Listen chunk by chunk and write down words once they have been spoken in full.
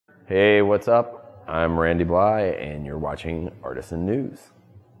Hey, what's up? I'm Randy Blythe, and you're watching Artisan News.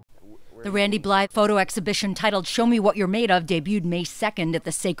 The Randy Blythe photo exhibition titled Show Me What You're Made Of debuted May 2nd at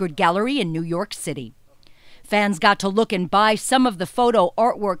the Sacred Gallery in New York City. Fans got to look and buy some of the photo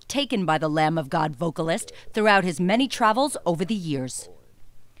artwork taken by the Lamb of God vocalist throughout his many travels over the years.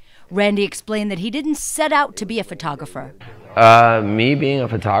 Randy explained that he didn't set out to be a photographer. Me being a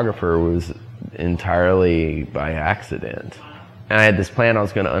photographer was entirely by accident. And I had this plan I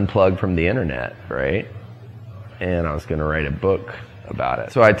was going to unplug from the internet, right? And I was going to write a book about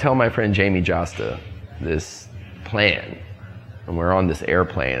it. So I tell my friend Jamie Josta this plan. And we're on this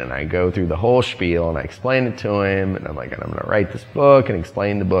airplane, and I go through the whole spiel, and I explain it to him, and I'm like, I'm going to write this book and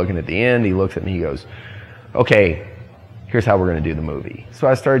explain the book. And at the end, he looks at me, he goes, okay, here's how we're going to do the movie. So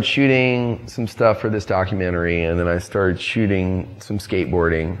I started shooting some stuff for this documentary, and then I started shooting some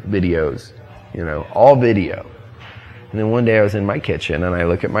skateboarding videos, you know, all video. And then one day I was in my kitchen, and I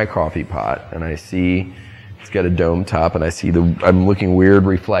look at my coffee pot, and I see it's got a dome top, and I see I'm looking weird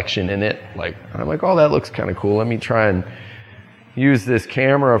reflection in it. I'm like, oh, that looks kind of cool. Let me try and use this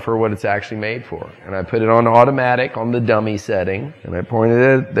camera for what it's actually made for. And I put it on automatic on the dummy setting, and I pointed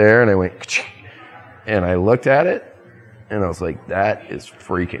it there, and I went, ka-ching. And I looked at it, and I was like, that is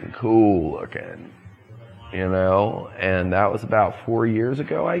freaking cool looking, you know? And that was about 4 years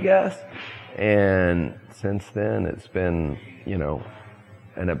ago, I guess. And since then, it's been, you know,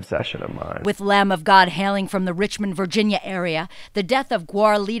 an obsession of mine. With Lamb of God hailing from the Richmond, Virginia area, the death of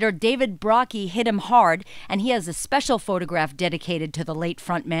Gwar leader David Brocky hit him hard, and he has a special photograph dedicated to the late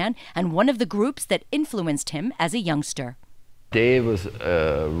frontman and one of the groups that influenced him as a youngster. Dave was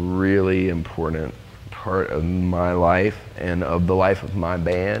a really important part of my life and of the life of my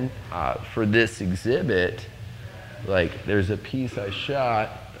band. For this exhibit, there's a piece I shot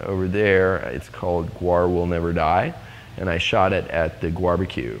over there. It's called Gwar Will Never Die. And I shot it at the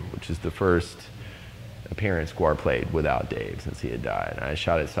Gwarbecue, which is the first appearance Gwar played without Dave since he had died. And I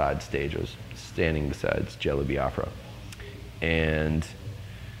shot it side stage. I was standing beside Jello Biafra. And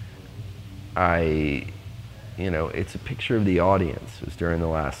it's a picture of the audience. It was during the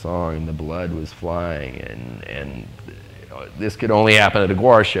last song, and the blood was flying. And this could only happen at a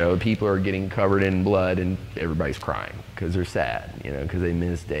Gwar show. People are getting covered in blood, and everybody's crying because they're sad, you know, because they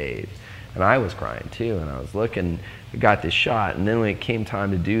miss Dave. And I was crying too, and I was looking, I got this shot, and then when it came time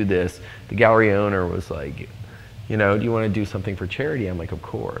to do this, the gallery owner was like, you know, do you want to do something for charity? I'm like, of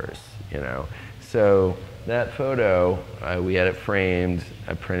course, you know. So that photo, we had it framed,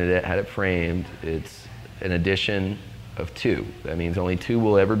 I printed it, had it framed. It's an edition of 2. That means only 2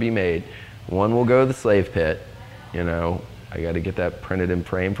 will ever be made. One will go to the slave pit, you know, I got to get that printed and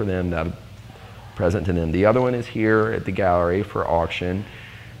framed for them, that present to them. The other one is here at the gallery for auction.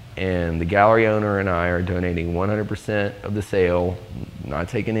 And the gallery owner and I are donating 100% of the sale, not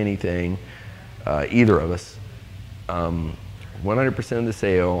taking anything, either of us. 100% of the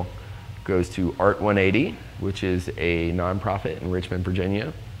sale goes to Art 180, which is a nonprofit in Richmond,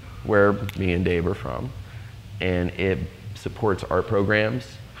 Virginia, where me and Dave are from. And it supports art programs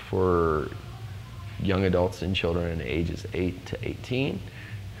for young adults and children ages 8 to 18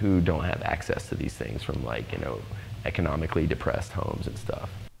 who don't have access to these things from, economically depressed homes and stuff.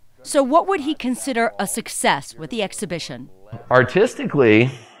 So what would he consider a success with the exhibition?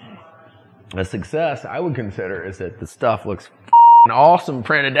 Artistically, a success I would consider is that the stuff looks awesome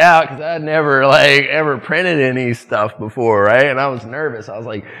printed out, because I'd never ever printed any stuff before, right? And I was nervous. I was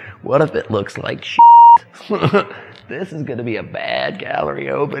like, what if it looks like shit? This is going to be a bad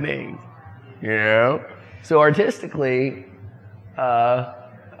gallery opening, you know? So artistically, I'm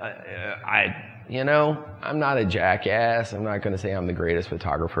not a jackass. I'm not going to say I'm the greatest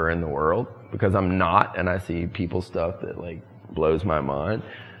photographer in the world, because I'm not, and I see people's stuff that blows my mind.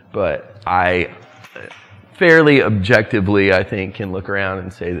 But I fairly objectively, I think, can look around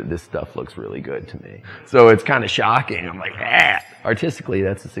and say that this stuff looks really good to me. So it's kind of shocking. I'm like, ah. Artistically,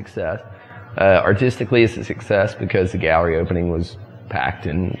 that's a success. Artistically, it's a success because the gallery opening was packed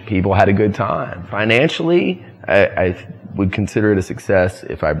and people had a good time. Financially, I would consider it a success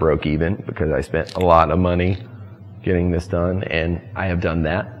if I broke even, because I spent a lot of money getting this done, and I have done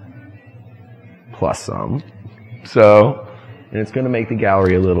that, plus some. So, and it's going to make the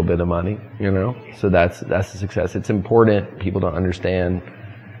gallery a little bit of money, you know? So that's a success. It's important. People don't understand.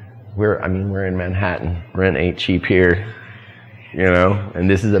 We're in Manhattan. Rent ain't cheap here, you know? And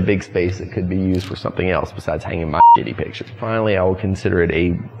this is a big space that could be used for something else besides hanging my shitty pictures. Finally, I will consider it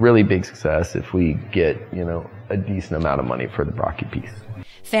a really big success if we get, a decent amount of money for the Brocky piece.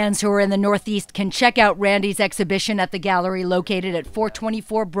 Fans who are in the Northeast can check out Randy's exhibition at the gallery located at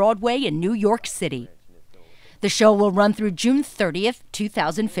 424 Broadway in New York City. The show will run through June 30th,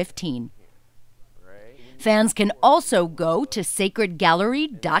 2015. Fans can also go to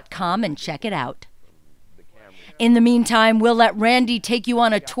sacredgallery.com and check it out. In the meantime, we'll let Randy take you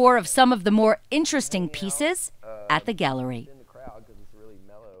on a tour of some of the more interesting pieces at the gallery. In the crowd, because it's a really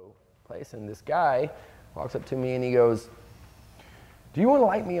mellow place, and this guy walks up to me and he goes, "Do you want to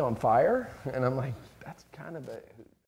light me on fire?" And I'm like, "That's kind of a..."